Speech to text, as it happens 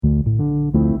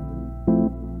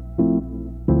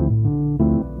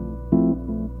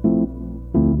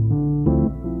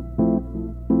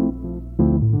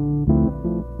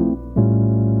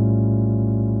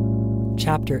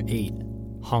Chapter 8,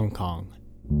 Hong Kong.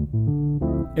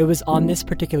 It was on this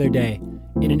particular day,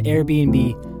 in an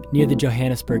Airbnb near the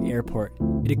Johannesburg airport,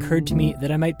 it occurred to me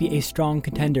that I might be a strong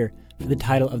contender for the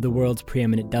title of the world's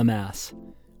preeminent dumbass.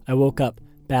 I woke up,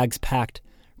 bags packed,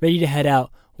 ready to head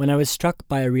out, when I was struck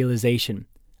by a realization.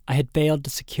 I had failed to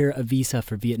secure a visa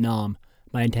for Vietnam,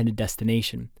 my intended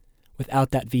destination. Without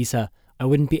that visa, I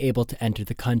wouldn't be able to enter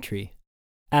the country.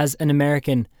 As an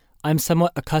American, I'm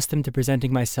somewhat accustomed to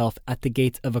presenting myself at the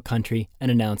gates of a country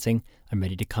and announcing, I'm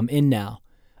ready to come in now.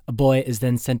 A boy is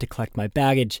then sent to collect my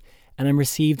baggage, and I'm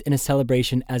received in a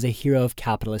celebration as a hero of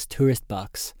capitalist tourist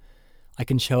bucks. I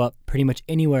can show up pretty much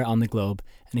anywhere on the globe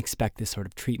and expect this sort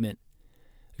of treatment.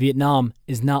 Vietnam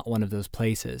is not one of those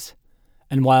places.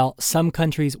 And while some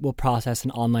countries will process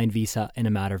an online visa in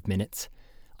a matter of minutes,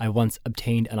 I once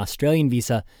obtained an Australian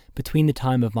visa between the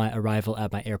time of my arrival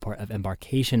at my airport of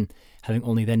embarkation, having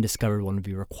only then discovered one would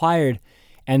be required,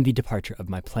 and the departure of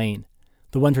my plane.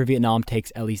 The one for Vietnam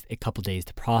takes at least a couple days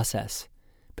to process.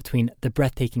 Between the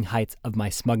breathtaking heights of my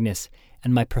smugness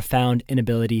and my profound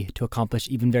inability to accomplish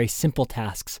even very simple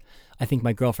tasks, I think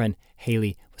my girlfriend,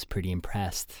 Haley, was pretty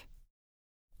impressed.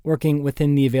 Working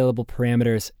within the available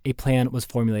parameters, a plan was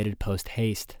formulated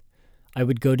post-haste. I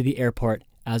would go to the airport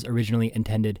as originally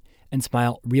intended, and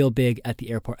smile real big at the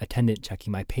airport attendant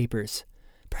checking my papers.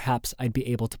 Perhaps I'd be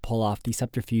able to pull off the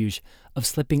subterfuge of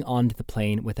slipping onto the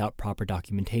plane without proper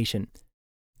documentation.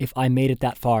 If I made it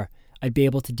that far, I'd be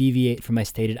able to deviate from my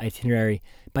stated itinerary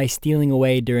by stealing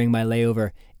away during my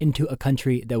layover into a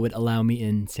country that would allow me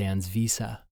in sans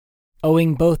visa.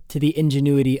 Owing both to the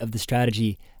ingenuity of the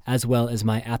strategy as well as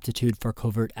my aptitude for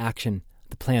covert action,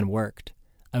 the plan worked.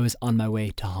 I was on my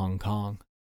way to Hong Kong.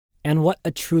 And what a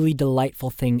truly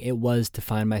delightful thing it was to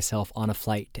find myself on a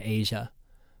flight to Asia.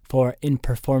 For in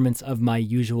performance of my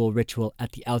usual ritual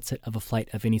at the outset of a flight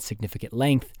of any significant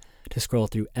length, to scroll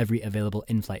through every available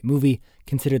in-flight movie,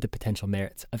 consider the potential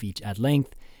merits of each at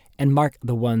length, and mark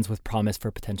the ones with promise for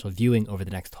potential viewing over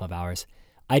the next 12 hours,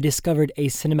 I discovered a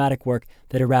cinematic work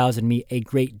that aroused in me a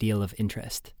great deal of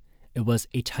interest. It was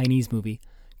a Chinese movie,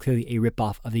 clearly a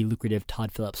ripoff of the lucrative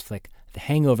Todd Phillips flick The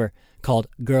Hangover, called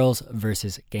Girls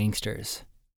vs. Gangsters.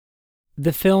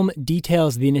 The film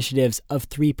details the initiatives of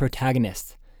three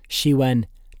protagonists, Shi Wen,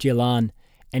 Jielan,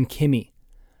 and Kimmy,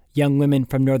 young women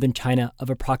from northern China of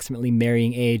approximately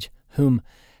marrying age, whom,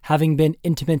 having been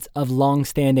intimates of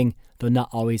long-standing, though not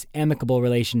always amicable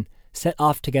relation, set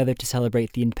off together to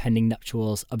celebrate the impending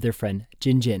nuptials of their friend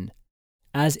Jinjin.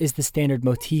 As is the standard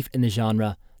motif in the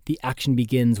genre, the action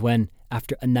begins when,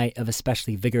 after a night of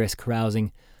especially vigorous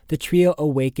carousing, the trio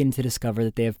awaken to discover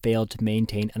that they have failed to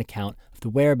maintain an account of the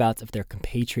whereabouts of their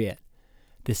compatriot.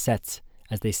 This sets,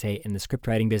 as they say in the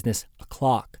scriptwriting business, a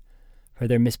clock, for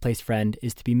their misplaced friend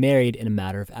is to be married in a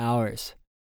matter of hours.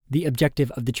 The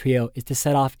objective of the trio is to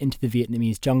set off into the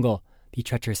Vietnamese jungle, the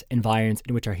treacherous environs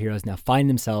in which our heroes now find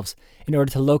themselves, in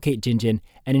order to locate Jinjin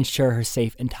and ensure her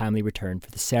safe and timely return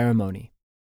for the ceremony.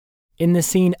 In the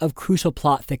scene of crucial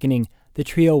plot thickening, the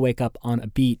trio wake up on a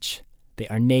beach. They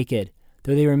are naked,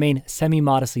 though they remain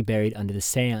semi-modestly buried under the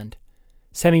sand.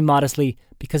 Semi-modestly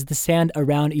because the sand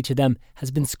around each of them has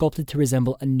been sculpted to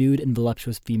resemble a nude and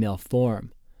voluptuous female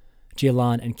form.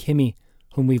 Jielan and Kimmy,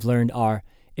 whom we've learned are,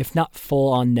 if not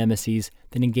full-on nemeses,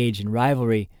 then engaged in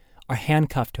rivalry, are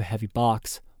handcuffed to a heavy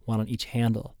box, one on each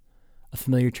handle. A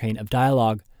familiar train of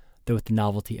dialogue, though with the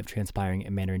novelty of transpiring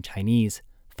in Mandarin Chinese,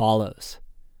 follows.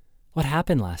 "What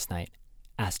happened last night?"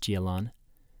 asked Jielan.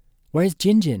 "Where's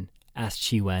Jinjin?" asked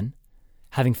Shi Wen.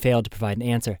 Having failed to provide an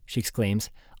answer, she exclaims,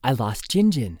 "I lost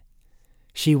Jinjin."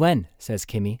 "Shi Wen," says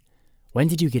Kimmy, "when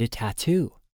did you get a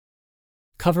tattoo?"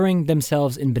 Covering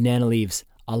themselves in banana leaves,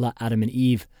 a la Adam and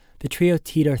Eve, the trio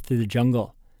teeter through the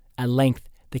jungle. At length,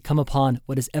 they come upon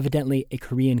what is evidently a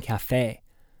Korean cafe.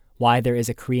 Why there is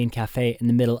a Korean cafe in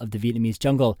the middle of the Vietnamese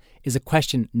jungle is a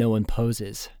question no one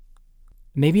poses.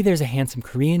 "Maybe there's a handsome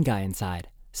Korean guy inside,"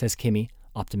 says Kimmy,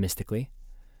 optimistically.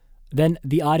 Then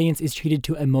the audience is treated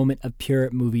to a moment of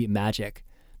pure movie magic.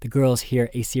 The girls hear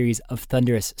a series of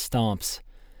thunderous stomps.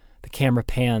 The camera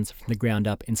pans from the ground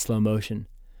up in slow motion.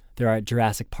 There are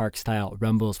Jurassic Park-style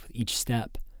rumbles with each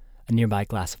step. A nearby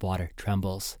glass of water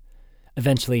trembles.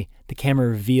 Eventually, the camera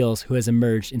reveals who has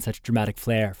emerged in such dramatic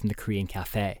flair from the Korean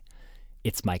cafe.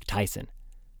 It's Mike Tyson,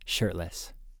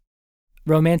 shirtless.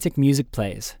 Romantic music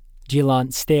plays.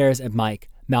 Jielan stares at Mike,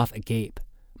 mouth agape.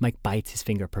 Mike bites his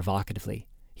finger provocatively.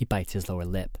 He bites his lower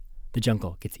lip. The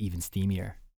jungle gets even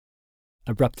steamier.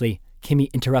 Abruptly,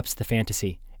 Kimmy interrupts the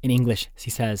fantasy. In English,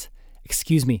 she says,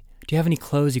 "Excuse me, do you have any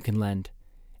clothes you can lend?"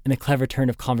 In a clever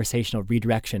turn of conversational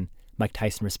redirection, Mike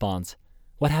Tyson responds,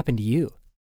 "What happened to you?"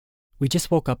 We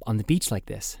just woke up on the beach like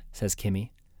this, says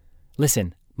Kimmy.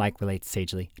 Listen, Mike relates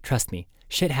sagely. Trust me,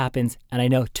 shit happens, and I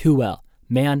know too well.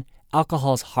 Man,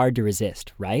 alcohol's hard to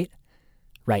resist, right?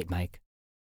 Right, Mike.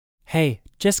 Hey,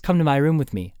 just come to my room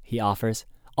with me, he offers.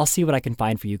 I'll see what I can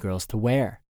find for you girls to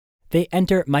wear. They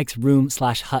enter Mike's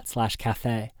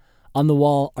room/hut/cafe. On the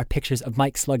wall are pictures of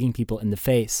Mike slugging people in the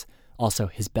face, also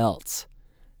his belts.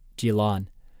 Jilan,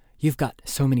 you've got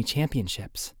so many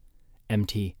championships.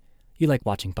 MT, you like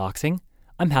watching boxing?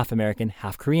 I'm half American,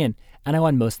 half Korean, and I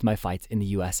won most of my fights in the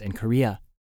US and Korea.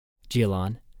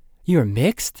 Jilan, you're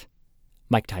mixed?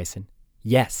 Mike Tyson,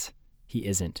 yes, he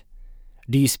isn't.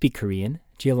 Do you speak Korean?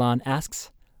 Jilan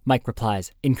asks. Mike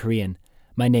replies, in Korean,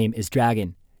 my name is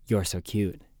Dragon, you're so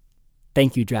cute.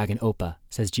 Thank you, Dragon Oppa,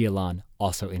 says Jilan,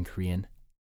 also in Korean.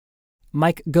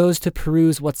 Mike goes to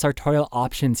peruse what sartorial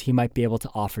options he might be able to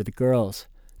offer the girls.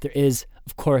 There is,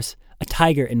 of course, a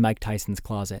tiger in Mike Tyson's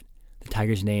closet. The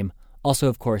tiger's name, also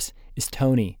of course, is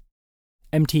Tony.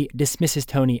 MT dismisses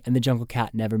Tony and the jungle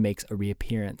cat never makes a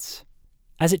reappearance.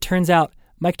 As it turns out,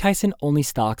 Mike Tyson only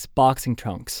stocks boxing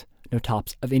trunks, no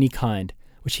tops of any kind,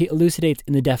 which he elucidates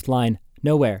in the deft line,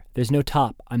 nowhere, there's no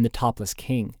top, I'm the topless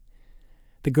king.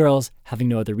 The girls, having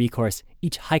no other recourse,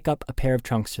 each hike up a pair of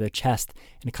trunks to their chest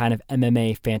in a kind of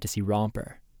MMA fantasy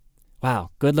romper.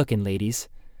 Wow, good-looking ladies,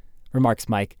 remarks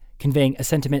Mike, conveying a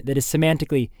sentiment that is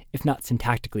semantically, if not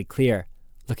syntactically clear,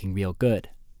 looking real good.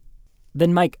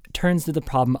 Then Mike turns to the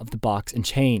problem of the box and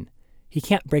chain. He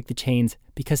can't break the chains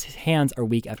because his hands are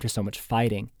weak after so much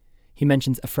fighting. He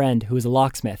mentions a friend who is a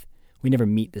locksmith. We never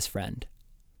meet this friend.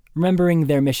 Remembering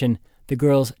their mission, the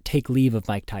girls take leave of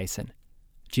Mike Tyson.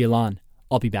 Jilan,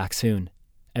 I'll be back soon.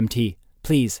 MT,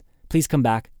 please come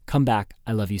back,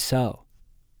 I love you so.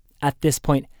 At this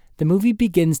point, the movie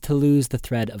begins to lose the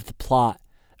thread of the plot,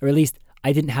 or at least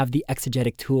I didn't have the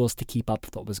exegetic tools to keep up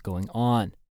with what was going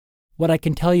on. What I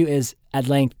can tell you is, at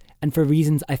length, and for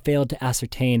reasons I failed to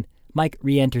ascertain, Mike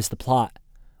re-enters the plot.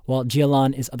 While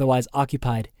Jilan is otherwise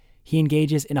occupied, he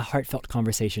engages in a heartfelt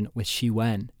conversation with Shi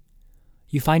Wen.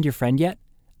 You find your friend yet?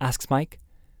 Asks Mike.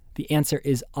 The answer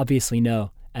is obviously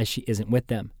no, as she isn't with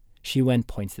them. Shi Wen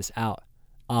points this out.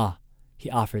 Ah, he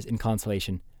offers in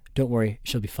consolation. Don't worry,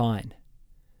 she'll be fine.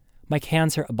 Mike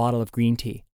hands her a bottle of green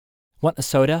tea. Want a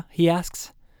soda? He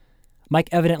asks. Mike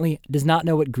evidently does not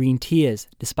know what green tea is,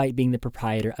 despite being the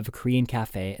proprietor of a Korean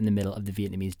cafe in the middle of the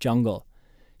Vietnamese jungle.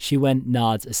 Shi Wen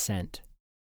nods assent.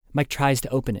 Mike tries to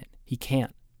open it. He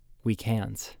can't. Weak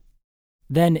hands.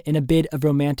 Then, in a bid of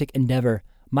romantic endeavor,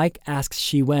 Mike asks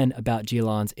Shi Wen about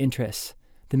Jilan's interests.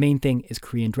 The main thing is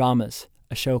Korean dramas,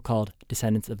 a show called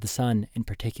Descendants of the Sun in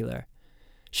particular.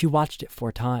 She watched it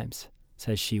 4 times,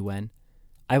 says Shi Wen.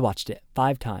 I watched it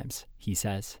 5 times, he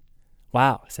says.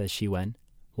 Wow, says Shi Wen.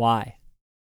 Why?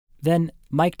 Then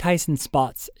Mike Tyson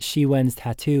spots Shi Wen's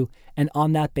tattoo and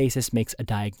on that basis makes a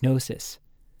diagnosis.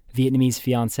 Vietnamese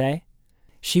fiancé?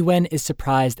 Shi Wen is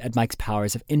surprised at Mike's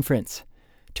powers of inference,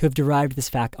 to have derived this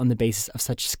fact on the basis of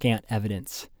such scant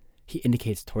evidence. He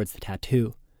indicates towards the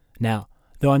tattoo. Now,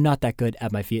 though I'm not that good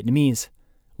at my Vietnamese.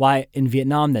 Why, in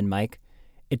Vietnam then, Mike?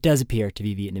 It does appear to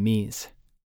be Vietnamese.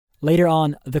 Later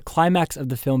on, the climax of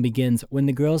the film begins when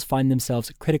the girls find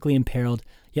themselves critically imperiled,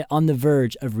 yet on the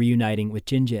verge of reuniting with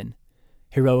Jinjin.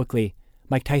 Heroically,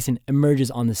 Mike Tyson emerges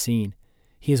on the scene.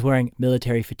 He is wearing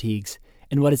military fatigues,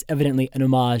 in what is evidently an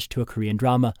homage to a Korean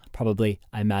drama, probably,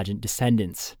 I imagine,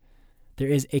 Descendants. There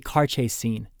is a car chase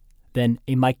scene, then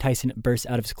a Mike Tyson bursts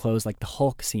out of his clothes like the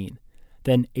Hulk scene,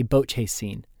 then a boat chase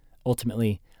scene.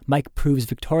 Ultimately, Mike proves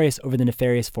victorious over the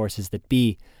nefarious forces that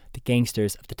be, the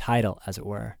gangsters of the title, as it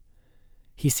were.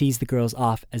 He sees the girls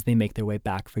off as they make their way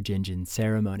back for Jinjin's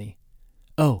ceremony.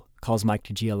 Oh, calls Mike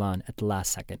to Jilan at the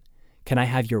last second. Can I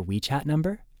have your WeChat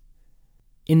number?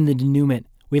 In the denouement,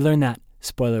 we learn that,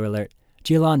 spoiler alert,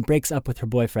 Jilan breaks up with her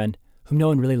boyfriend, whom no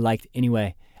one really liked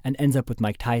anyway, and ends up with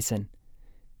Mike Tyson.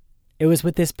 It was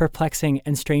with this perplexing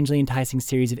and strangely enticing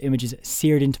series of images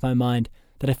seared into my mind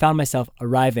that I found myself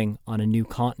arriving on a new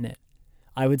continent.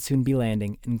 I would soon be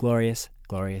landing in glorious,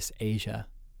 glorious Asia.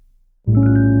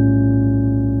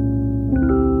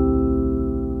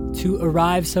 To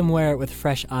arrive somewhere with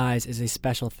fresh eyes is a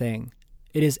special thing.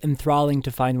 It is enthralling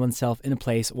to find oneself in a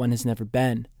place one has never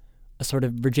been. A sort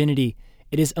of virginity.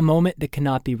 It is a moment that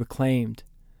cannot be reclaimed.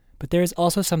 But there is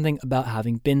also something about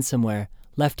having been somewhere,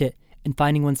 left it, and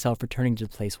finding oneself returning to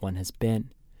the place one has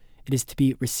been. It is to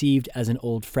be received as an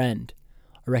old friend,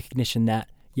 a recognition that,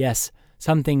 yes,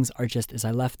 some things are just as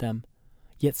I left them,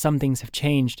 yet some things have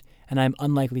changed, and I am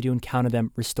unlikely to encounter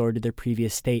them restored to their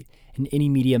previous state in any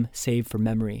medium save for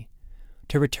memory.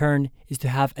 To return is to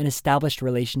have an established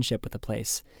relationship with a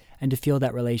place, and to feel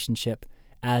that relationship,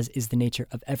 as is the nature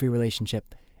of every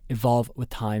relationship, evolve with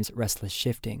time's restless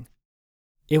shifting.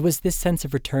 It was this sense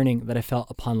of returning that I felt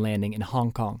upon landing in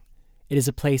Hong Kong. It is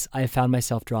a place I have found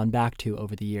myself drawn back to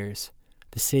over the years.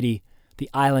 The city, the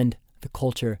island, the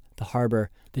culture, the harbor,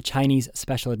 the Chinese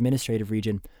Special Administrative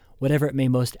Region, whatever it may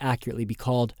most accurately be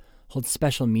called, holds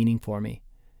special meaning for me.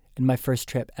 In my first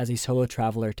trip as a solo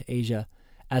traveler to Asia,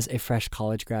 as a fresh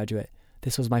college graduate,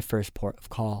 this was my first port of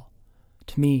call.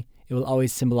 To me, it will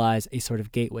always symbolize a sort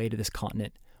of gateway to this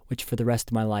continent, which for the rest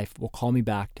of my life will call me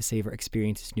back to savor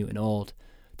experiences new and old,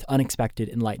 to unexpected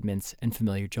enlightenments and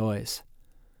familiar joys.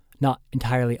 Not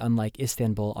entirely unlike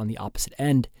Istanbul on the opposite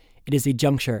end, it is a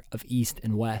juncture of East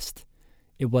and West.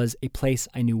 It was a place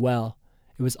I knew well.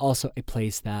 It was also a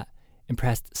place that,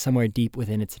 impressed somewhere deep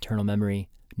within its eternal memory,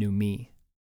 knew me.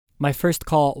 My first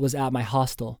call was at my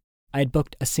hostel. I had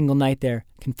booked a single night there,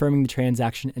 confirming the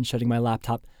transaction and shutting my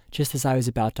laptop just as I was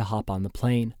about to hop on the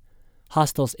plane.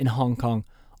 Hostels in Hong Kong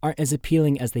aren't as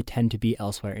appealing as they tend to be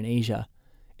elsewhere in Asia.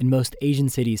 In most Asian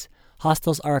cities,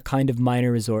 hostels are a kind of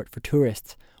minor resort for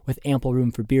tourists, with ample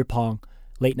room for beer pong,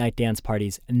 late-night dance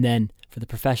parties, and then, for the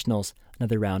professionals,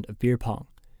 another round of beer pong.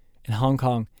 In Hong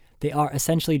Kong, they are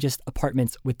essentially just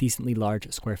apartments with decently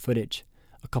large square footage,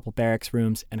 a couple barracks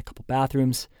rooms and a couple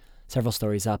bathrooms, several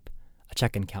stories up, a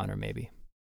check-in counter maybe.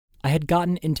 I had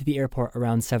gotten into the airport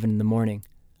around 7 in the morning.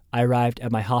 I arrived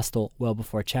at my hostel well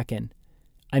before check-in.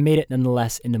 I made it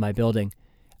nonetheless into my building,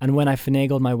 and when I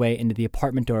finagled my way into the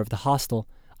apartment door of the hostel,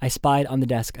 I spied on the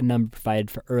desk a number provided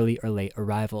for early or late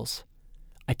arrivals.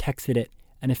 I texted it,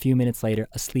 and a few minutes later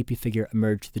a sleepy figure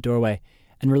emerged to the doorway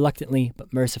and reluctantly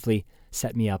but mercifully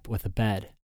set me up with a bed.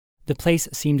 The place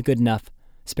seemed good enough,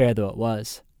 spare though it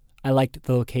was. I liked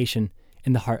the location,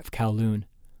 in the heart of Kowloon.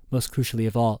 Most crucially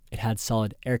of all, it had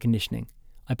solid air conditioning.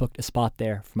 I booked a spot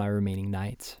there for my remaining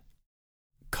nights.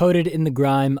 Coated in the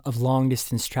grime of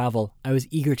long-distance travel, I was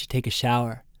eager to take a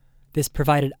shower. This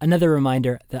provided another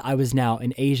reminder that I was now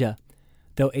in Asia,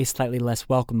 though a slightly less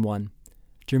welcome one.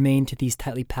 Germane to these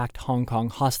tightly packed Hong Kong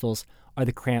hostels are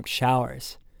the cramped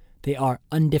showers. They are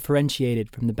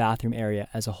undifferentiated from the bathroom area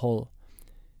as a whole.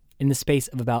 In the space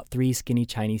of about 3 skinny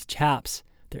Chinese chaps,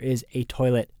 there is a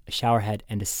toilet, a showerhead,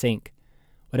 and a sink.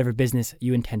 Whatever business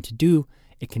you intend to do,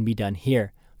 it can be done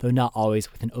here, though not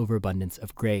always with an overabundance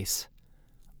of grace.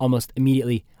 Almost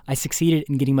immediately, I succeeded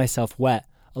in getting myself wet,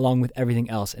 along with everything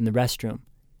else in the restroom.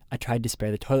 I tried to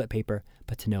spare the toilet paper,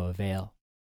 but to no avail.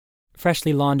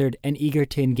 Freshly laundered and eager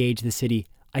to engage the city,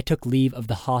 I took leave of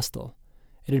the hostel.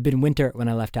 It had been winter when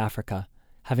I left Africa,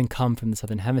 having come from the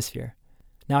southern hemisphere.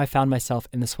 Now I found myself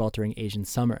in the sweltering Asian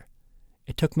summer.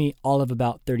 It took me all of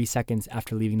about 30 seconds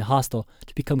after leaving the hostel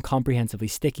to become comprehensively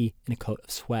sticky in a coat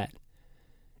of sweat.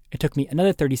 It took me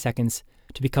another 30 seconds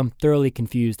to become thoroughly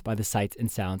confused by the sights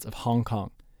and sounds of Hong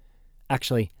Kong.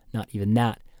 Actually, not even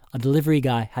that. A delivery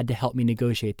guy had to help me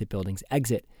negotiate the building's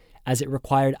exit, as it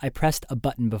required I pressed a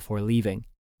button before leaving.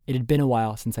 It had been a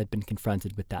while since I'd been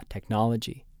confronted with that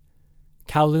technology.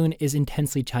 Kowloon is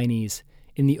intensely Chinese,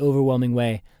 in the overwhelming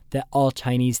way that all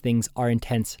Chinese things are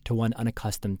intense to one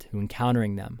unaccustomed to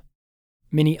encountering them.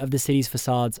 Many of the city's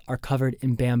facades are covered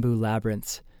in bamboo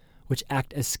labyrinths, which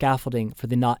act as scaffolding for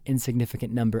the not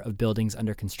insignificant number of buildings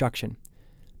under construction.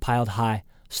 Piled high,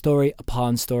 story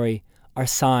upon story, are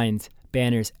signs,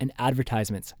 banners, and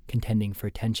advertisements contending for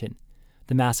attention.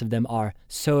 The mass of them are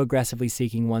so aggressively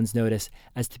seeking one's notice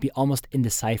as to be almost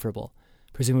indecipherable,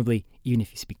 presumably even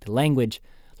if you speak the language,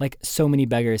 like so many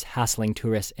beggars hassling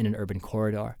tourists in an urban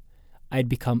corridor. I had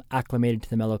become acclimated to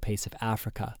the mellow pace of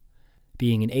Africa.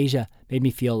 Being in Asia made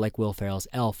me feel like Will Ferrell's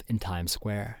elf in Times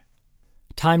Square.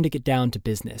 Time to get down to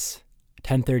business.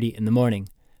 10:30 in the morning,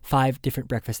 5 different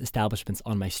breakfast establishments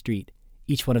on my street,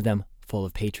 each one of them full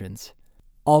of patrons.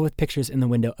 All with pictures in the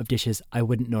window of dishes I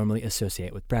wouldn't normally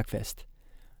associate with breakfast.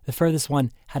 The furthest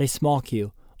one had a small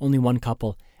queue, only one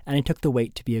couple, and I took the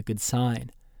wait to be a good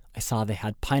sign. I saw they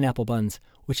had pineapple buns,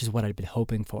 which is what I'd been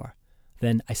hoping for.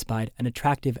 Then I spied an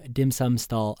attractive dim sum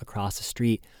stall across the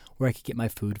street where I could get my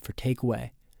food for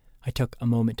takeaway. I took a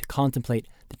moment to contemplate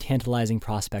the tantalizing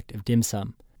prospect of dim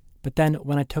sum. But then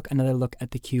when I took another look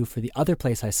at the queue for the other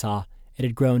place I saw, it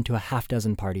had grown to a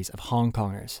half-dozen parties of Hong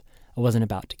Kongers. I wasn't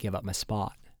about to give up my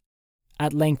spot.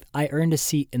 At length, I earned a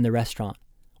seat in the restaurant.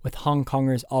 With Hong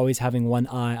Kongers always having one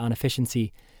eye on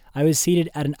efficiency, I was seated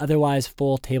at an otherwise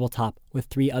full tabletop with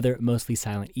 3 other mostly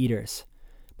silent eaters.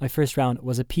 My first round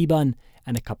was a pea bun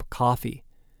and a cup of coffee.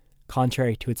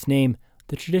 Contrary to its name,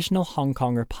 the traditional Hong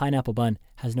Konger pineapple bun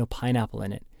has no pineapple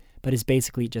in it, but is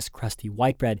basically just crusty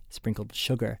white bread sprinkled with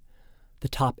sugar. The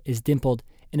top is dimpled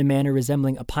in a manner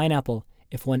resembling a pineapple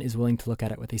if one is willing to look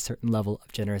at it with a certain level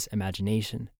of generous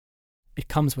imagination. It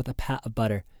comes with a pat of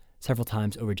butter, several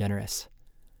times over generous.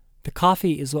 The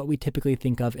coffee is what we typically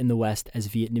think of in the West as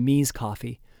Vietnamese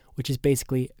coffee, which is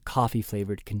basically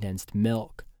coffee-flavored condensed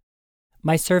milk.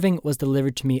 My serving was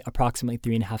delivered to me approximately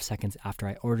 3.5 seconds after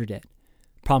I ordered it.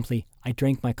 Promptly, I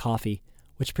drank my coffee,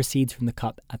 which proceeds from the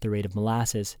cup at the rate of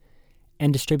molasses,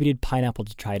 and distributed pineapple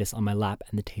detritus on my lap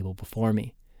and the table before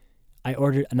me. I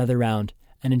ordered another round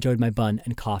and enjoyed my bun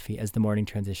and coffee as the morning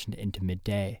transitioned into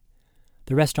midday.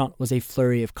 The restaurant was a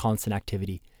flurry of constant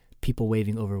activity, people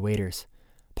waving over waiters,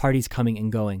 parties coming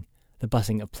and going, the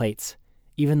bussing of plates.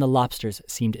 Even the lobsters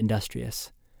seemed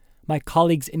industrious. My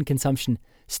colleagues in consumption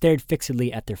stared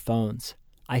fixedly at their phones.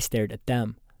 I stared at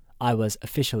them. I was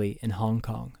officially in Hong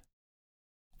Kong.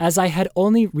 As I had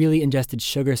only really ingested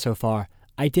sugar so far,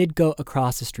 I did go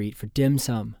across the street for dim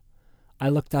sum. I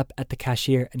looked up at the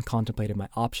cashier and contemplated my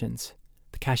options.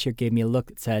 The cashier gave me a look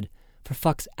that said, "For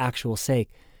fuck's actual sake,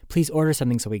 please order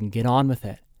something so we can get on with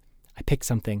it." I picked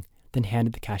something, then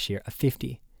handed the cashier a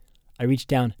 50. I reached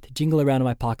down to jingle around in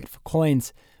my pocket for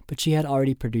coins, but she had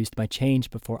already produced my change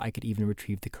before I could even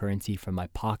retrieve the currency from my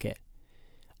pocket.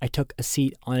 I took a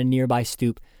seat on a nearby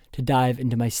stoop to dive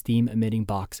into my steam-emitting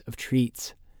box of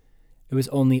treats. It was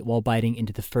only while biting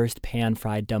into the first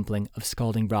pan-fried dumpling of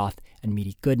scalding broth and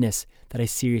meaty goodness that I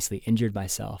seriously injured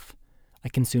myself. I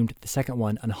consumed the second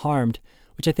one unharmed,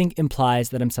 which I think implies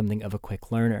that I'm something of a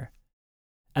quick learner.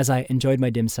 As I enjoyed my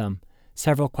dim sum,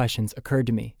 several questions occurred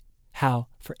to me. How,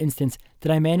 for instance,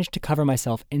 did I manage to cover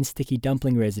myself in sticky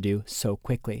dumpling residue so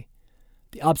quickly?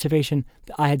 The observation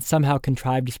that I had somehow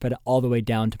contrived to spread it all the way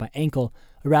down to my ankle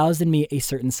aroused in me a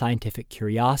certain scientific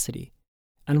curiosity.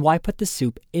 And why put the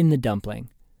soup in the dumpling?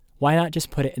 Why not just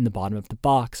put it in the bottom of the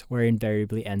box, where it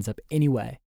invariably ends up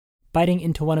anyway? Biting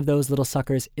into one of those little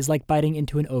suckers is like biting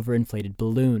into an overinflated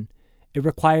balloon. It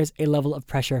requires a level of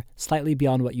pressure slightly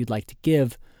beyond what you'd like to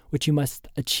give, which you must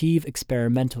achieve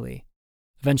experimentally.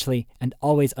 Eventually, and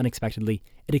always unexpectedly,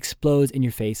 it explodes in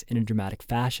your face in a dramatic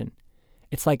fashion.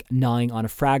 It's like gnawing on a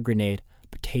frag grenade,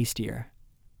 but tastier.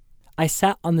 I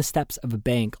sat on the steps of a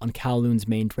bank on Kowloon's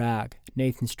main drag,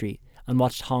 Nathan Street, and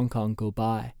watched Hong Kong go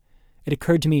by. It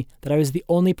occurred to me that I was the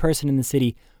only person in the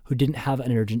city who didn't have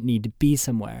an urgent need to be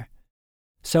somewhere.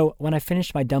 So when I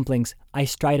finished my dumplings, I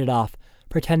strided off,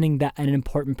 pretending that an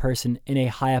important person in a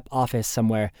high-up office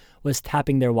somewhere was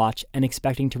tapping their watch and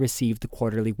expecting to receive the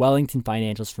quarterly Wellington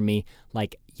financials from me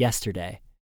like yesterday.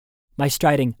 My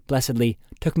striding, blessedly,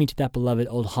 took me to that beloved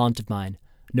old haunt of mine,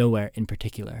 nowhere in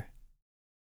particular.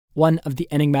 One of the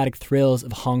enigmatic thrills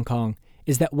of Hong Kong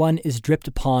is that one is dripped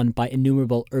upon by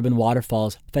innumerable urban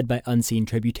waterfalls fed by unseen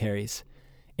tributaries.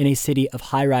 In a city of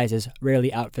high-rises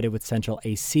rarely outfitted with central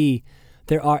AC,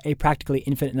 there are a practically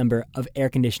infinite number of air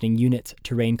conditioning units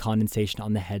to rain condensation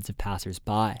on the heads of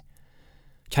passers-by.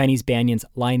 Chinese banyans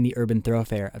line the urban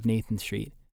thoroughfare of Nathan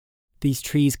Street. These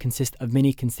trees consist of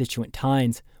many constituent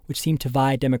tines, which seem to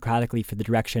vie democratically for the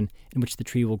direction in which the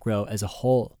tree will grow as a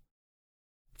whole.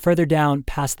 Further down,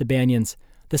 past the banyans,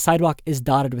 the sidewalk is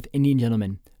dotted with Indian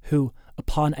gentlemen who,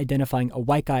 upon identifying a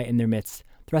white guy in their midst,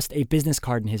 thrust a business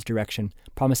card in his direction,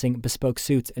 promising bespoke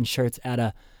suits and shirts at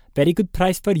a "very good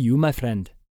price for you, my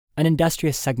friend." An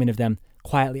industrious segment of them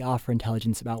quietly offer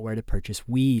intelligence about where to purchase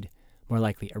weed, more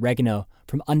likely oregano,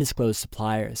 from undisclosed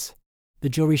suppliers. The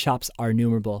jewelry shops are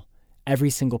innumerable. Every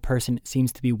single person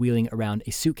seems to be wheeling around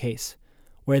a suitcase.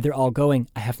 Where they're all going,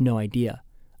 I have no idea.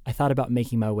 I thought about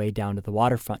making my way down to the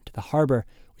waterfront, to the harbor,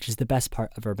 which is the best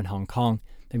part of urban Hong Kong,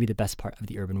 maybe the best part of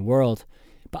the urban world,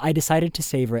 but I decided to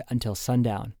savor it until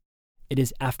sundown. It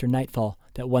is after nightfall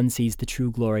that one sees the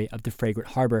true glory of the fragrant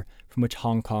harbor from which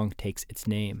Hong Kong takes its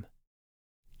name.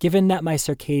 Given that my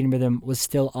circadian rhythm was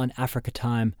still on Africa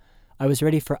time, I was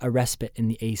ready for a respite in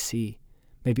the AC,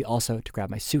 maybe also to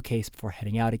grab my suitcase before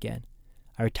heading out again.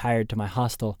 I retired to my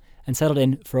hostel and settled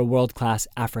in for a world-class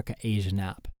Africa-Asia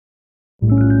nap.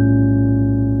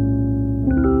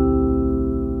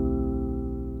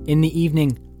 In the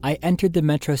evening, I entered the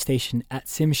metro station at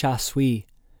Tsim Sha Tsui.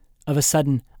 Of a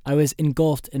sudden, I was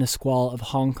engulfed in a squall of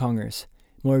Hong Kongers,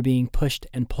 more being pushed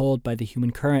and pulled by the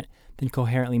human current than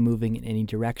coherently moving in any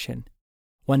direction.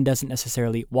 One doesn't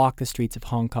necessarily walk the streets of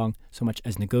Hong Kong so much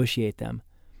as negotiate them.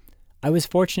 I was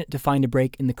fortunate to find a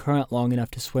break in the current long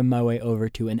enough to swim my way over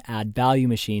to an add value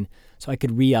machine so I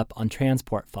could re-up on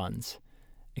transport funds.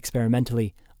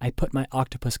 Experimentally, I put my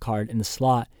octopus card in the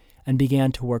slot and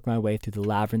began to work my way through the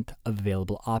labyrinth of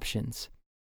available options.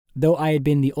 Though I had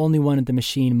been the only one at the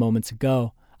machine moments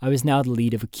ago, I was now the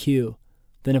lead of a queue.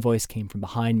 Then a voice came from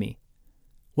behind me.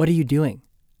 "What are you doing?"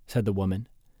 said the woman.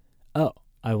 "Oh,"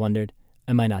 I wondered,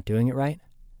 "am I not doing it right?"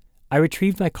 I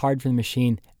retrieved my card from the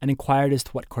machine and inquired as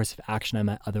to what course of action I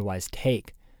might otherwise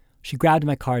take. She grabbed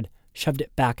my card, shoved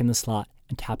it back in the slot,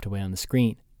 and tapped away on the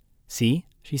screen. "See?"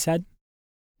 she said.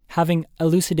 Having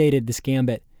elucidated this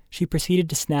gambit, she proceeded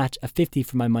to snatch a 50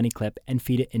 from my money clip and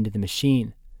feed it into the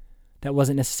machine. That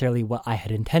wasn't necessarily what I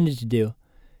had intended to do.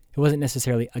 It wasn't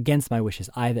necessarily against my wishes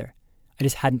either. I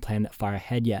just hadn't planned that far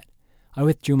ahead yet. I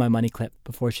withdrew my money clip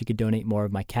before she could donate more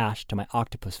of my cash to my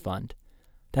octopus fund.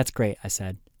 "That's great," I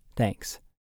said. "Thanks."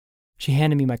 She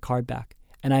handed me my card back,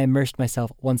 and I immersed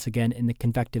myself once again in the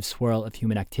convective swirl of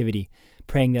human activity,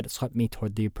 praying that it swept me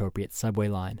toward the appropriate subway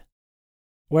line.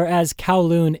 Whereas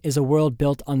Kowloon is a world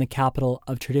built on the capital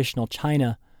of traditional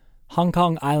China, Hong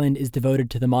Kong Island is devoted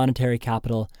to the monetary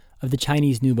capital of the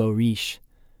Chinese Nouveau Riche.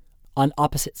 On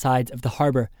opposite sides of the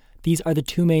harbor, these are the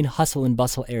two main hustle and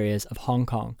bustle areas of Hong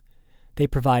Kong. They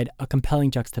provide a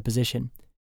compelling juxtaposition.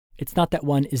 It's not that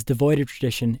one is devoid of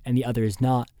tradition and the other is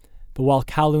not, but while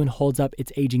Kowloon holds up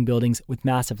its aging buildings with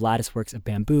massive latticeworks of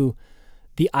bamboo,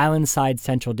 the island-side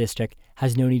central district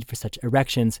has no need for such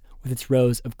erections with its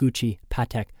rows of Gucci,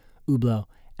 Patek, Hublot,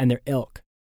 and their ilk.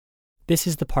 This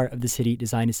is the part of the city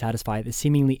designed to satisfy the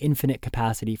seemingly infinite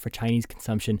capacity for Chinese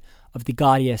consumption of the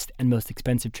gaudiest and most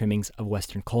expensive trimmings of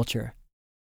Western culture.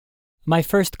 My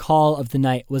first call of the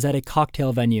night was at a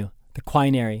cocktail venue, the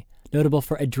Quinary, notable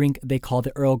for a drink they call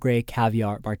the Earl Grey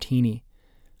Caviar Martini.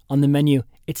 On the menu,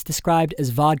 it's described as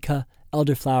vodka,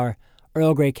 elderflower,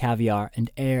 Earl Grey caviar, and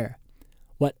air.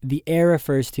 What the air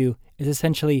refers to is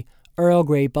essentially Earl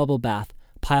Grey bubble bath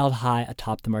piled high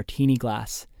atop the martini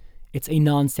glass. It's a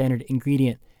non-standard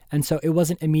ingredient, and so it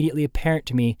wasn't immediately apparent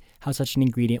to me how such an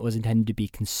ingredient was intended to be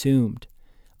consumed.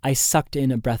 I sucked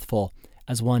in a breathful,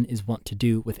 as one is wont to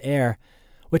do with air,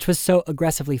 which was so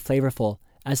aggressively flavorful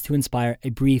as to inspire a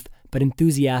brief but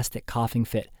enthusiastic coughing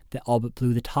fit that all but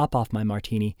blew the top off my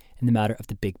martini in the matter of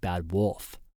the big bad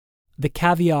wolf. The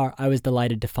caviar, I was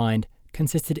delighted to find,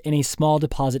 consisted in a small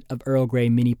deposit of Earl Grey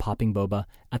mini popping boba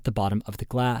at the bottom of the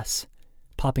glass.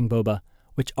 Popping boba,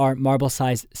 which are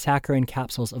marble-sized saccharine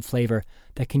capsules of flavor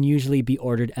that can usually be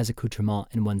ordered as accoutrement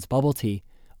in one's bubble tea,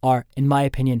 are, in my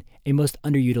opinion, a most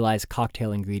underutilized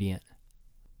cocktail ingredient.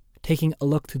 Taking a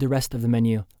look through the rest of the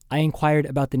menu, I inquired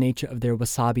about the nature of their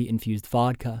wasabi-infused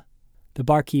vodka. The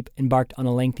barkeep embarked on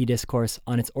a lengthy discourse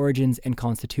on its origins and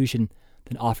constitution,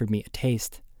 then offered me a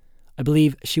taste. I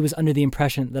believe she was under the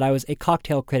impression that I was a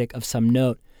cocktail critic of some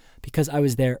note, because I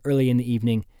was there early in the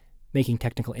evening, making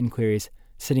technical inquiries,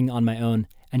 sitting on my own,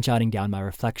 and jotting down my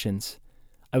reflections.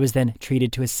 I was then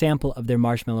treated to a sample of their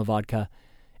marshmallow vodka.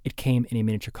 It came in a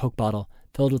miniature Coke bottle,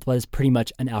 filled with what is pretty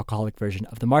much an alcoholic version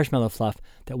of the marshmallow fluff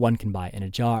that one can buy in a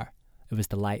jar. It was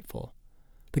delightful.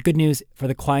 The good news for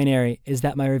the Quinary is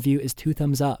that my review is 2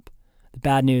 thumbs up. The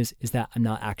bad news is that I'm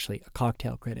not actually a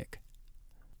cocktail critic.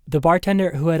 The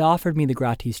bartender who had offered me the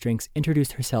gratis drinks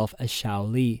introduced herself as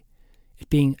Xiao Li. It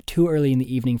being too early in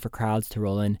the evening for crowds to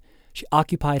roll in, she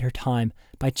occupied her time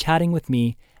by chatting with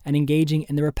me and engaging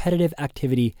in the repetitive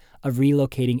activity of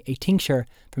relocating a tincture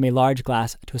from a large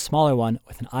glass to a smaller one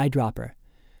with an eyedropper.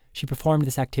 She performed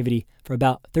this activity for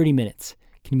about 30 minutes,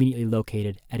 conveniently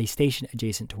located at a station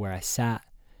adjacent to where I sat.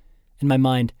 In my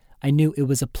mind, I knew it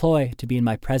was a ploy to be in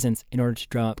my presence in order to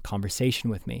drum up conversation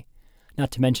with me, not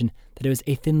to mention that it was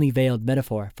a thinly veiled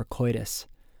metaphor for coitus.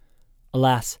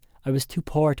 Alas, I was too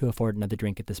poor to afford another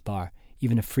drink at this bar,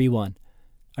 even a free one.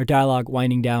 Our dialogue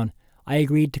winding down, I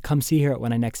agreed to come see her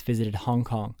when I next visited Hong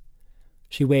Kong.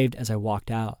 She waved as I walked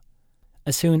out.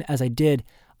 As soon as I did,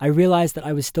 I realized that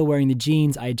I was still wearing the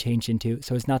jeans I had changed into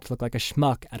so as not to look like a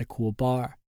schmuck at a cool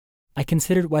bar. I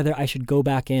considered whether I should go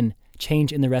back in,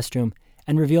 change in the restroom,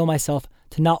 and reveal myself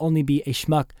to not only be a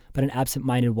schmuck, but an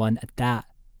absent-minded one at that.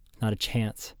 Not a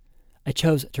chance. I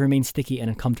chose to remain sticky and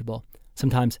uncomfortable.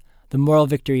 Sometimes the moral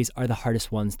victories are the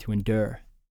hardest ones to endure.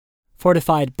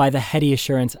 Fortified by the heady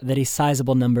assurance that a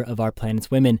sizable number of our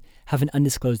planet's women have an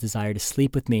undisclosed desire to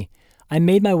sleep with me, I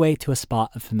made my way to a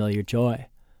spot of familiar joy,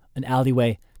 an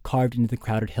alleyway carved into the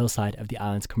crowded hillside of the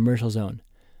island's commercial zone.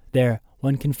 There,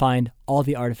 one can find all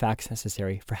the artifacts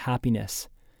necessary for happiness.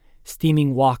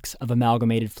 Steaming woks of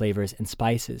amalgamated flavors and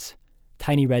spices,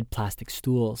 tiny red plastic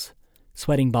stools,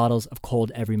 sweating bottles of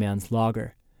cold everyman's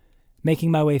lager. Making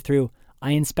my way through,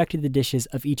 I inspected the dishes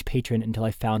of each patron until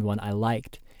I found one I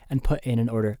liked, and put in an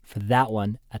order for that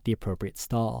one at the appropriate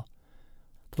stall.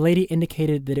 The lady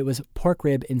indicated that it was pork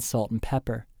rib in salt and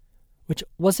pepper, which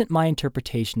wasn't my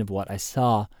interpretation of what I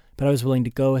saw, but I was willing to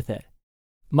go with it.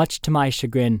 Much to my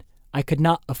chagrin, I could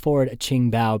not afford a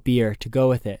Qingdao beer to go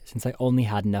with it since I only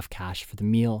had enough cash for the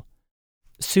meal.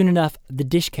 Soon enough, the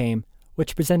dish came,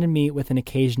 which presented me with an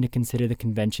occasion to consider the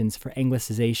conventions for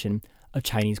anglicization of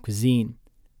Chinese cuisine.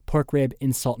 Pork rib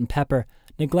in salt and pepper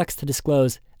neglects to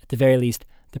disclose, at the very least,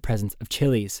 the presence of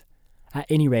chilies. At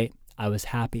any rate, I was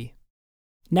happy.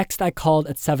 Next, I called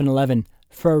at 7-Eleven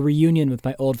for a reunion with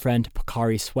my old friend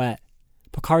Pocari Sweat.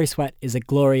 Pocari Sweat is a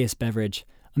glorious beverage,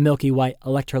 a milky white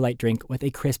electrolyte drink with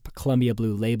a crisp Columbia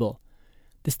Blue label.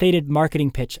 The stated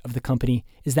marketing pitch of the company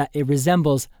is that it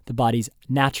resembles the body's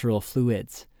natural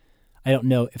fluids. I don't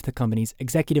know if the company's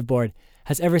executive board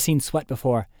has ever seen sweat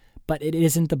before, but it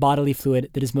isn't the bodily fluid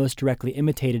that is most directly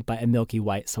imitated by a milky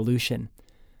white solution.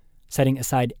 Setting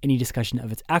aside any discussion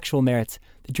of its actual merits,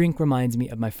 the drink reminds me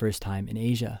of my first time in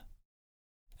Asia.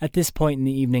 At this point in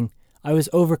the evening, I was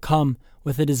overcome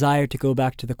with a desire to go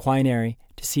back to the quinary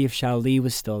to see if Xiao Li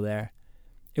was still there.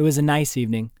 It was a nice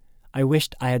evening. I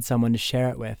wished I had someone to share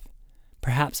it with.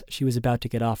 Perhaps she was about to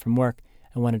get off from work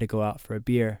and wanted to go out for a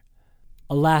beer.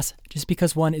 Alas, just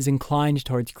because one is inclined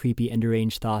towards creepy and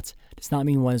deranged thoughts does not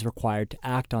mean one is required to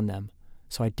act on them.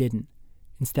 So I didn't.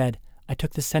 Instead, I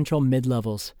took the central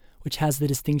mid-levels, which has the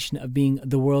distinction of being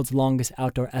the world's longest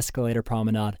outdoor escalator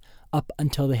promenade, up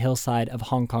until the hillside of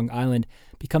Hong Kong Island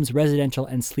becomes residential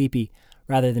and sleepy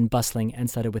rather than bustling and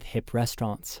studded with hip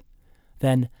restaurants.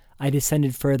 Then I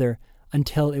descended further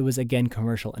until it was again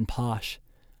commercial and posh.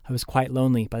 I was quite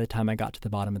lonely by the time I got to the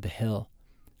bottom of the hill.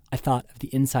 I thought of the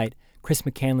insight Chris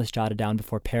McCandless jotted down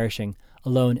before perishing,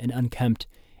 alone and unkempt,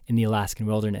 in the Alaskan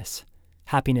wilderness.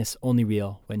 Happiness only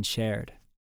real when shared.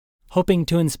 Hoping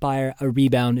to inspire a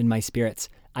rebound in my spirits,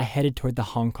 I headed toward the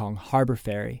Hong Kong Harbor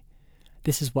Ferry.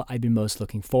 This is what I've been most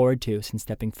looking forward to since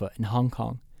stepping foot in Hong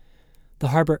Kong. The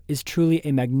harbor is truly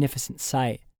a magnificent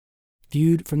sight.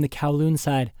 Viewed from the Kowloon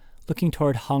side, looking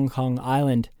toward Hong Kong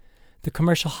Island, the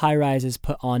commercial high-rises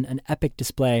put on an epic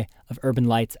display of urban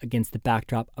lights against the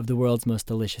backdrop of the world's most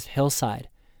delicious hillside.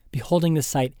 Beholding the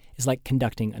sight is like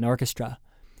conducting an orchestra.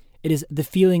 It is the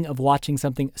feeling of watching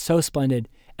something so splendid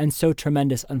and so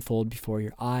tremendous unfold before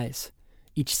your eyes.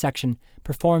 Each section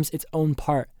performs its own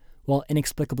part, while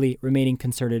inexplicably remaining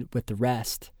concerted with the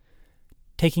rest.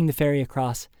 Taking the ferry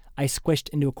across, I squished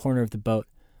into a corner of the boat,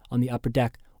 on the upper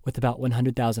deck with about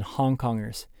 100,000 Hong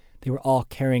Kongers. They were all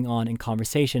carrying on in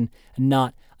conversation, and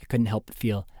not, I couldn't help but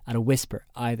feel, at a whisper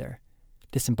either.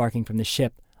 Disembarking from the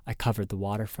ship, I covered the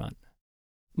waterfront.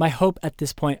 My hope at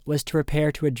this point was to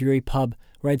repair to a dreary pub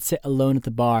where I'd sit alone at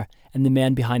the bar, and the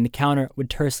man behind the counter would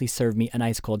tersely serve me an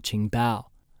ice-cold Qingdao.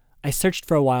 I searched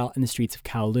for a while in the streets of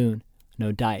Kowloon.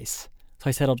 No dice. So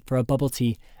I settled for a bubble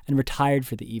tea and retired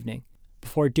for the evening.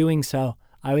 Before doing so,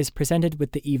 I was presented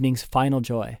with the evening's final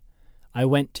joy. I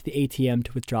went to the ATM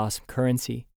to withdraw some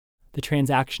currency. The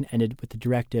transaction ended with the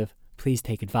directive, "Please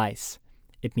take advice."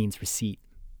 It means receipt.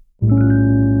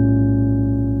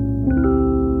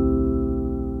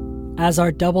 As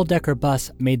our double-decker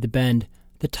bus made the bend,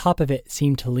 the top of it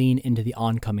seemed to lean into the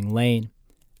oncoming lane.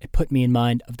 It put me in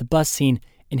mind of the bus scene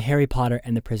in Harry Potter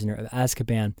and the Prisoner of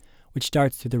Azkaban, which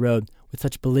darts through the road with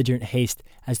such belligerent haste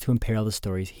as to imperil the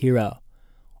story's hero.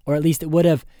 Or at least it would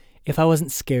have, if I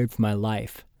wasn't scared for my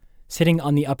life. Sitting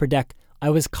on the upper deck, I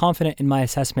was confident in my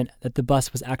assessment that the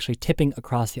bus was actually tipping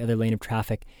across the other lane of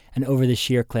traffic and over the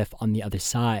sheer cliff on the other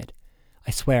side.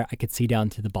 I swear I could see down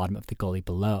to the bottom of the gully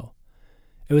below.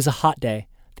 It was a hot day.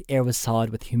 The air was solid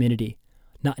with humidity,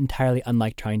 not entirely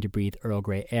unlike trying to breathe Earl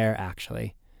Grey air,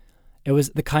 actually. It was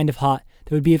the kind of hot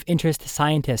that would be of interest to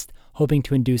scientists hoping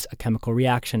to induce a chemical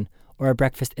reaction, or a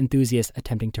breakfast enthusiast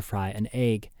attempting to fry an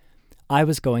egg. I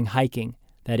was going hiking,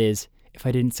 that is, if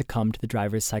I didn't succumb to the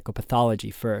driver's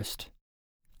psychopathology first.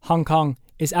 Hong Kong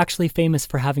is actually famous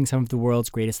for having some of the world's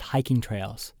greatest hiking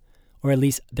trails, or at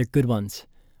least they're good ones.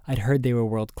 I'd heard they were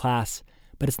world-class,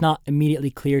 but it's not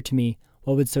immediately clear to me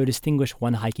what would so distinguish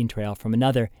one hiking trail from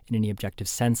another in any objective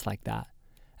sense like that.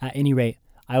 At any rate,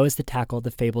 I was to tackle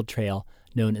the fabled trail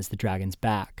known as the Dragon's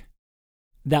Back.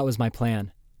 That was my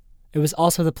plan. It was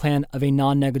also the plan of a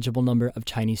non-negligible number of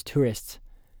Chinese tourists.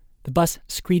 The bus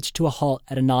screeched to a halt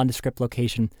at a nondescript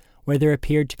location where there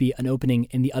appeared to be an opening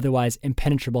in the otherwise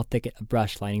impenetrable thicket of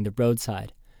brush lining the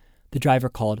roadside. The driver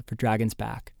called for Dragon's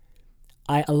Back.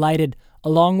 I alighted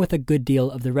along with a good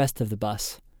deal of the rest of the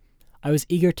bus. I was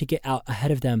eager to get out ahead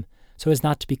of them so as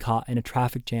not to be caught in a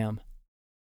traffic jam.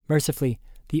 Mercifully,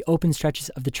 the open stretches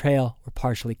of the trail were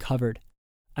partially covered.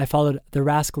 I followed the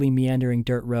rascally meandering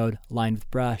dirt road lined with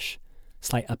brush,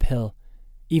 slight uphill.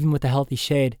 Even with a healthy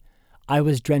shade, I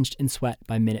was drenched in sweat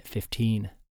by minute 15.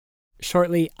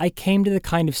 Shortly, I came to the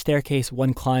kind of staircase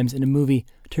one climbs in a movie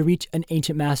to reach an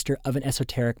ancient master of an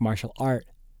esoteric martial art.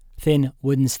 Thin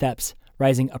wooden steps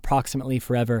rising approximately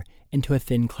forever into a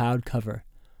thin cloud cover.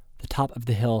 The top of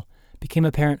the hill became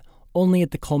apparent only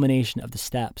at the culmination of the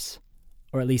steps,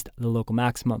 or at least the local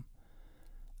maximum.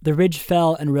 The ridge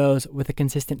fell and rose with a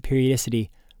consistent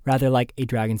periodicity, rather like a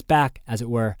dragon's back, as it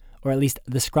were, or at least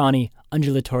the scrawny,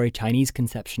 undulatory Chinese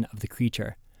conception of the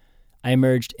creature. I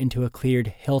emerged into a cleared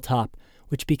hilltop,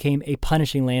 which became a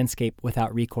punishing landscape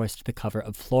without recourse to the cover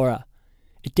of flora.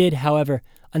 It did, however,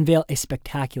 unveil a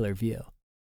spectacular view.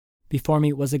 Before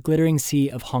me was a glittering sea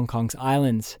of Hong Kong's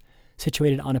islands.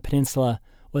 Situated on a peninsula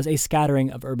was a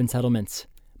scattering of urban settlements.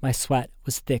 My sweat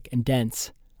was thick and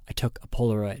dense. I took a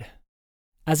Polaroid.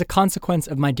 As a consequence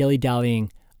of my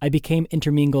dilly-dallying, I became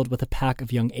intermingled with a pack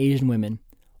of young Asian women.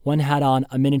 One had on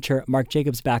a miniature Marc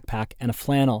Jacobs backpack and a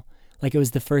flannel, like it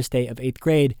was the first day of 8th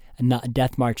grade and not a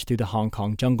death march through the Hong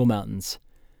Kong jungle mountains.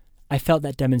 I felt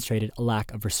that demonstrated a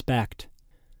lack of respect.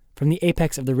 From the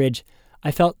apex of the ridge,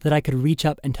 I felt that I could reach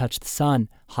up and touch the sun,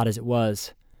 hot as it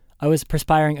was. I was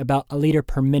perspiring about a liter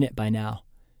per minute by now.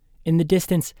 In the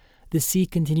distance, the sea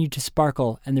continued to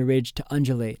sparkle and the ridge to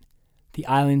undulate. The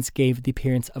islands gave the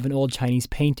appearance of an old Chinese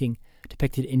painting,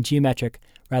 depicted in geometric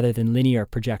rather than linear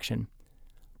projection.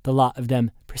 The lot of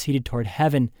them proceeded toward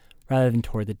heaven rather than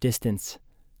toward the distance.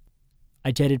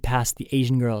 I jetted past the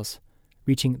Asian girls.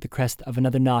 Reaching the crest of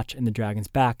another notch in the dragon's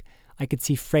back, I could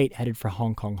see freight headed for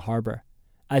Hong Kong harbor.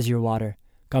 Azure water,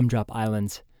 gumdrop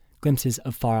islands, glimpses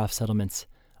of far-off settlements.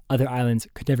 Other islands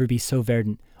could never be so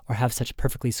verdant, or have such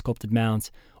perfectly sculpted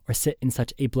mounds, or sit in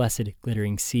such a blessed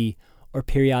glittering sea, or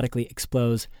periodically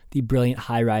expose the brilliant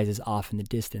high-rises off in the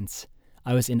distance.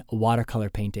 I was in a watercolor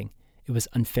painting. It was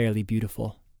unfairly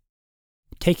beautiful.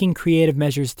 Taking creative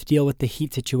measures to deal with the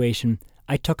heat situation,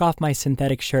 I took off my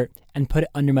synthetic shirt and put it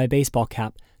under my baseball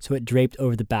cap so it draped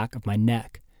over the back of my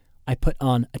neck. I put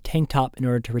on a tank top in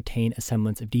order to retain a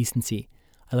semblance of decency.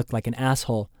 I looked like an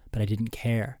asshole, but I didn't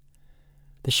care.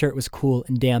 The shirt was cool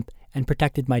and damp and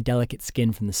protected my delicate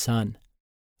skin from the sun.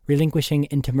 Relinquishing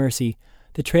into mercy,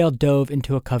 the trail dove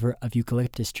into a cover of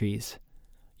eucalyptus trees.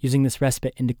 Using this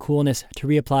respite into coolness to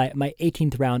reapply my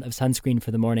 18th round of sunscreen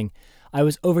for the morning, I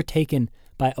was overtaken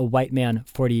by a white man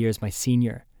 40 years my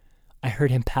senior. I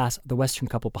heard him pass the Western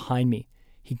couple behind me.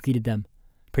 He greeted them.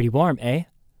 "Pretty warm, eh?"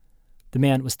 The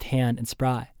man was tan and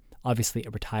spry, obviously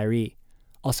a retiree,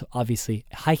 also obviously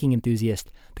a hiking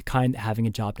enthusiast, the kind that having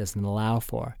a job doesn't allow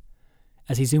for.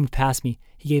 As he zoomed past me,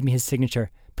 he gave me his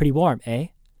signature, "Pretty warm, eh?"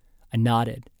 I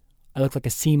nodded. I looked like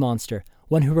a sea monster,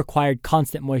 one who required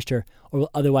constant moisture or will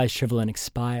otherwise shrivel and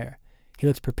expire. He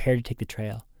looked prepared to take the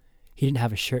trail. He didn't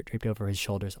have a shirt draped over his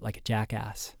shoulders like a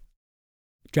jackass.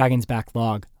 Dragon's Back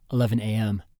log, 11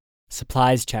 a.m.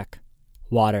 Supplies check.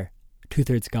 Water,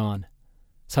 2/3 gone.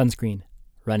 Sunscreen,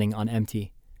 running on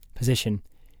empty. Position,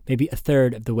 maybe a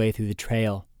third of the way through the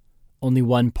trail. Only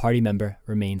one party member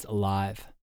remains alive.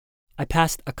 I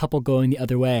passed a couple going the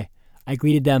other way. I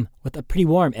greeted them with a "pretty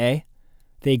warm, eh?"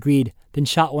 They agreed, then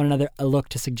shot one another a look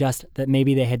to suggest that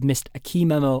maybe they had missed a key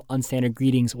memo on standard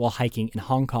greetings while hiking in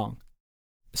Hong Kong.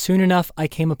 Soon enough, I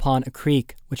came upon a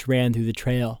creek which ran through the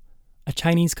trail. A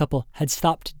Chinese couple had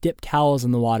stopped to dip towels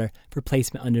in the water for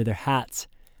placement under their hats.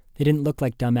 They didn't look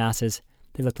like dumbasses.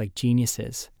 They looked like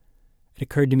geniuses. It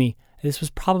occurred to me that this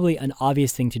was probably an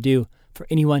obvious thing to do for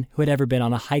anyone who had ever been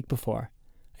on a hike before.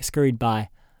 I scurried by,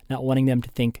 not wanting them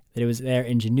to think that it was their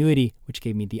ingenuity which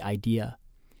gave me the idea.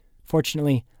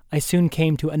 Fortunately, I soon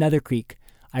came to another creek.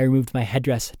 I removed my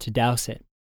headdress to douse it.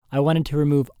 I wanted to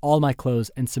remove all my clothes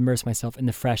and submerge myself in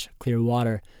the fresh, clear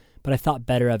water, but I thought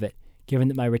better of it, given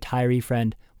that my retiree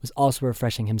friend was also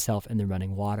refreshing himself in the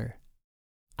running water.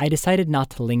 I decided not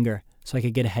to linger so I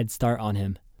could get a head start on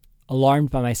him. Alarmed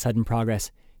by my sudden progress,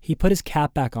 he put his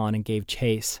cap back on and gave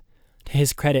chase. To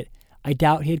his credit, I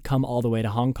doubt he had come all the way to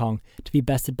Hong Kong to be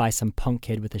bested by some punk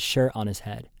kid with a shirt on his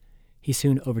head. He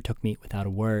soon overtook me without a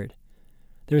word.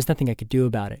 There was nothing I could do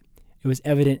about it. It was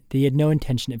evident that he had no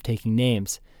intention of taking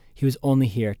names. He was only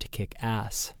here to kick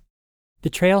ass. The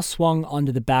trail swung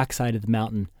onto the backside of the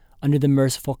mountain, under the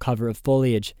merciful cover of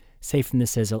foliage, safe from the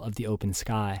sizzle of the open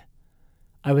sky.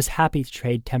 I was happy to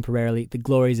trade temporarily the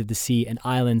glories of the sea and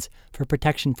islands for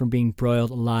protection from being broiled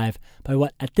alive by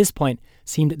what at this point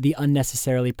seemed the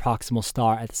unnecessarily proximal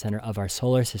star at the center of our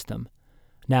solar system.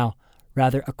 Now,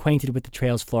 rather acquainted with the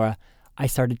trail's flora, I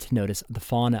started to notice the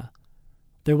fauna.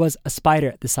 There was a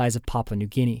spider the size of Papua New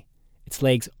Guinea. Its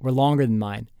legs were longer than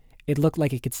mine. It looked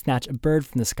like it could snatch a bird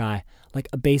from the sky, like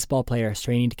a baseball player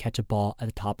straining to catch a ball at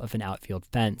the top of an outfield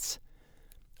fence.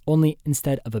 Only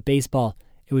instead of a baseball,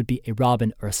 it would be a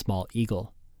robin or a small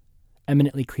eagle.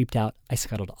 Eminently creeped out, I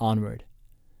scuttled onward.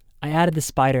 I added the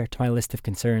spider to my list of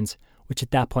concerns, which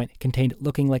at that point contained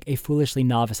looking like a foolishly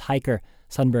novice hiker,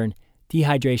 sunburn,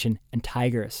 dehydration, and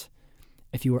tigers.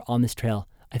 If you were on this trail,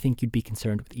 I think you'd be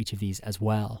concerned with each of these as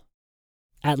well.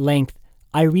 At length,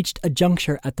 I reached a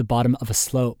juncture at the bottom of a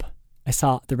slope. I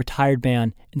saw the retired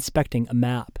man inspecting a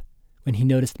map. When he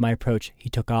noticed my approach, he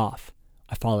took off.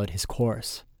 I followed his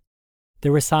course.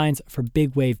 There were signs for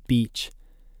Big Wave Beach.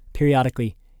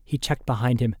 Periodically, he checked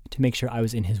behind him to make sure I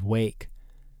was in his wake.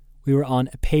 We were on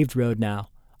a paved road now.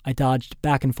 I dodged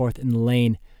back and forth in the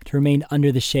lane to remain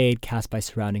under the shade cast by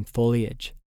surrounding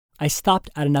foliage. I stopped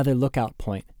at another lookout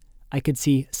point. I could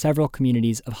see several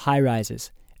communities of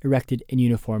high-rises erected in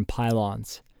uniform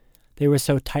pylons. They were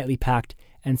so tightly packed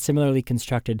and similarly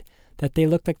constructed that they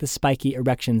looked like the spiky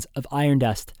erections of iron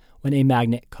dust when a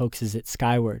magnet coaxes it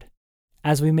skyward.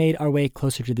 As we made our way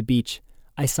closer to the beach,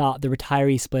 I saw the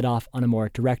retiree split off on a more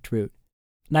direct route.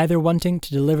 Neither wanting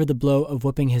to deliver the blow of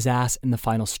whooping his ass in the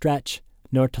final stretch,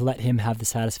 nor to let him have the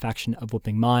satisfaction of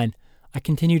whooping mine, I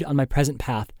continued on my present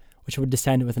path, which would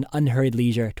descend with an unhurried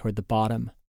leisure toward the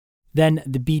bottom. Then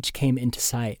the beach came into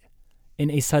sight. In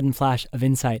a sudden flash of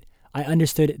insight, I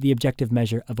understood the objective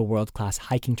measure of a world-class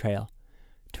hiking trail.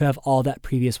 To have all that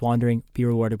previous wandering be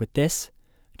rewarded with this?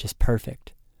 Just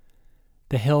perfect.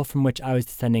 The hill from which I was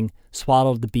descending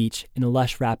swaddled the beach in a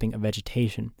lush wrapping of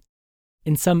vegetation.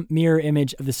 In some mirror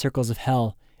image of the circles of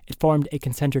hell, it formed a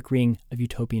concentric ring of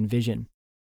utopian vision.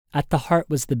 At the heart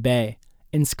was the bay,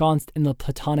 ensconced in the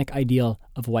platonic ideal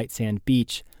of a white sand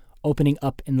beach, opening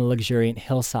up in the luxuriant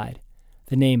hillside.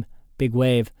 The name, Big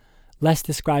Wave, less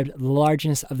described the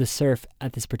largeness of the surf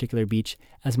at this particular beach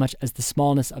as much as the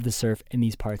smallness of the surf in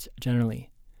these parts generally.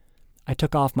 I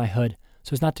took off my hood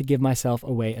so as not to give myself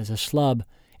away as a schlub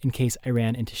in case I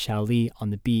ran into Shaoli on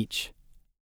the beach.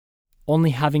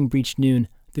 Only having breached noon,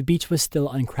 the beach was still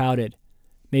uncrowded,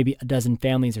 maybe a dozen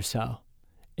families or so.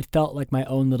 It felt like my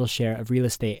own little share of real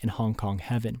estate in Hong Kong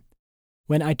heaven.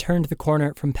 When I turned the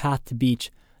corner from path to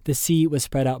beach, the sea was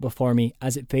spread out before me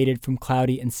as it faded from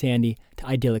cloudy and sandy to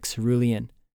idyllic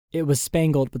cerulean. It was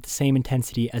spangled with the same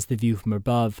intensity as the view from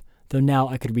above, though now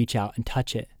I could reach out and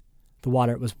touch it. The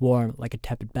water was warm like a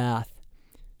tepid bath.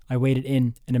 I waded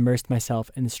in and immersed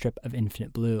myself in the strip of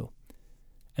infinite blue.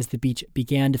 As the beach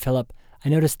began to fill up, I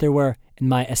noticed there were, in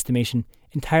my estimation,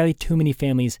 entirely too many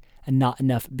families and not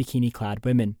enough bikini-clad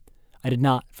women. I did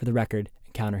not, for the record,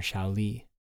 encounter Shaoli.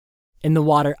 In the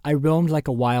water, I roamed like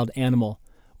a wild animal,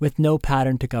 with no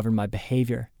pattern to govern my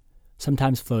behavior,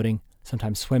 sometimes floating,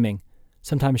 sometimes swimming,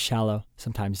 sometimes shallow,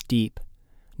 sometimes deep,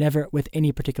 never with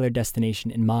any particular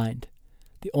destination in mind.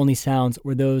 The only sounds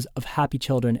were those of happy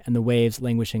children and the waves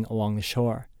languishing along the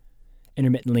shore.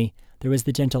 Intermittently, there was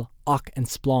the gentle ock and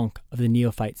splonk of the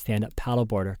neophyte stand-up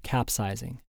paddleboarder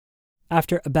capsizing.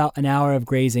 After about an hour of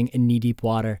grazing in knee-deep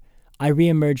water, I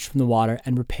re-emerged from the water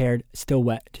and repaired, still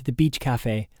wet, to the beach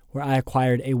cafe where I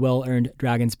acquired a well-earned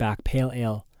Dragon's Back pale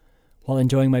ale. While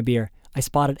enjoying my beer, I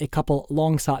spotted a couple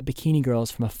long-sought bikini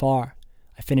girls from afar.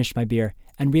 I finished my beer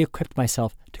and re-equipped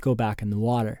myself to go back in the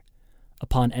water.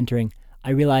 Upon entering, I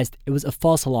realized it was a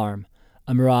false alarm,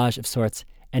 a mirage of sorts,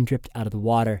 and dripped out of the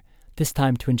water, this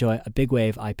time to enjoy a Big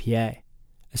Wave IPA.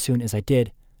 As soon as I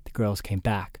did, the girls came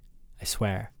back, I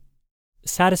swear.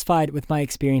 Satisfied with my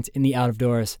experience in the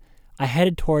out-of-doors, I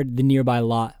headed toward the nearby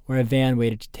lot where a van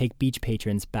waited to take beach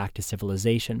patrons back to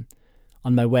civilization.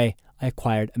 On my way, I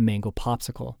acquired a mango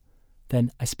popsicle.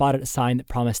 Then I spotted a sign that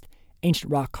promised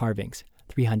ancient rock carvings,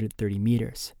 330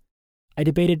 meters. I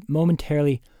debated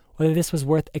momentarily whether this was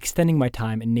worth extending my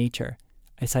time in nature.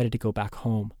 I decided to go back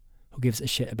home. Who gives a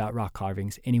shit about rock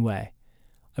carvings anyway?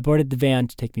 I boarded the van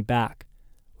to take me back.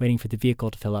 Waiting for the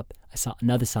vehicle to fill up, I saw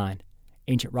another sign,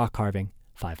 ancient rock carving,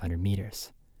 500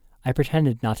 meters. I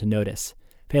pretended not to notice,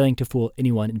 failing to fool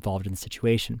anyone involved in the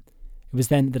situation. It was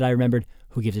then that I remembered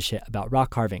who gives a shit about rock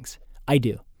carvings. I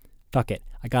do. Fuck it.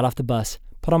 I got off the bus,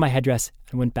 put on my headdress,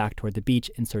 and went back toward the beach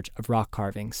in search of rock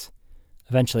carvings.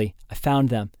 Eventually, I found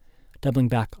them. Doubling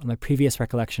back on my previous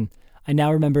recollection, I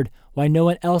now remembered why no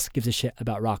one else gives a shit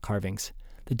about rock carvings.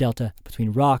 The delta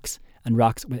between rocks and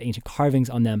rocks with ancient carvings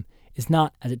on them is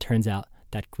not, as it turns out,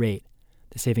 that great.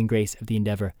 The saving grace of the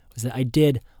endeavor was that I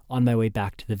did, on my way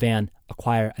back to the van,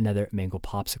 acquire another mango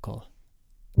popsicle.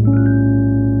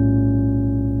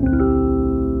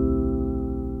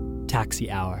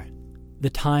 Taxi hour. The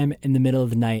time in the middle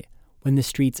of the night when the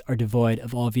streets are devoid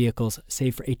of all vehicles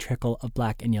save for a trickle of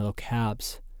black and yellow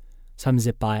cabs. Some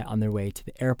zip by on their way to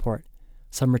the airport.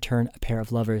 Some return a pair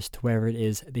of lovers to wherever it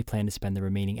is they plan to spend the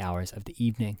remaining hours of the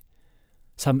evening.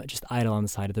 Some just idle on the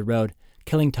side of the road,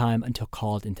 killing time until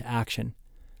called into action.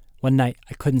 One night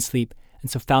I couldn't sleep and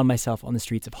so found myself on the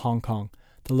streets of Hong Kong,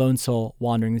 the lone soul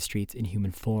wandering the streets in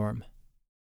human form.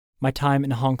 My time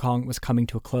in Hong Kong was coming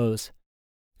to a close.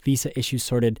 Visa issues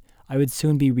sorted, I would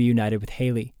soon be reunited with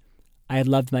Haley. I had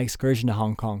loved my excursion to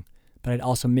Hong Kong, but I'd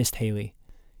also missed Haley.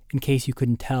 In case you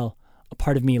couldn't tell, a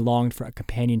part of me longed for a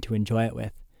companion to enjoy it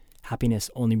with, happiness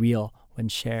only real when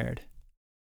shared.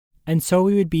 And so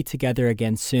we would be together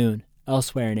again soon,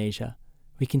 elsewhere in Asia.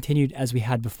 We continued as we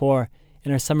had before,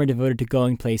 in our summer devoted to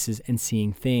going places and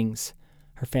seeing things.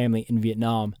 Her family in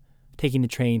Vietnam, taking the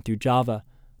train through Java,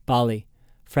 Bali,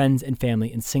 friends and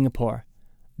family in Singapore.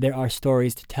 There are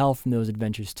stories to tell from those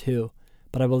adventures too,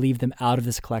 but I will leave them out of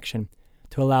this collection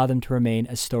to allow them to remain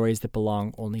as stories that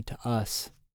belong only to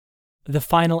us. The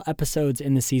final episodes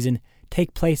in the season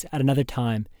take place at another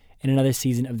time, in another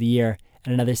season of the year,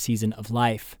 and another season of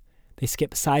life. They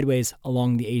skip sideways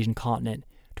along the Asian continent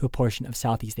to a portion of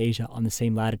Southeast Asia on the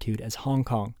same latitude as Hong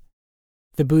Kong,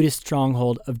 the Buddhist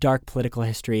stronghold of dark political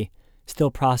history,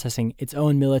 still processing its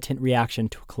own militant reaction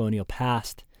to a colonial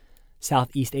past.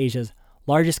 Southeast Asia's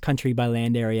largest country by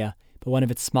land area, but one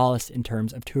of its smallest in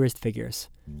terms of tourist figures.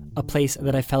 A place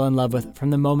that I fell in love with from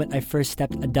the moment I first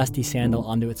stepped a dusty sandal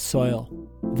onto its soil.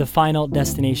 The final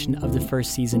destination of the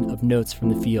first season of Notes from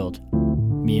the Field,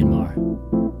 Myanmar.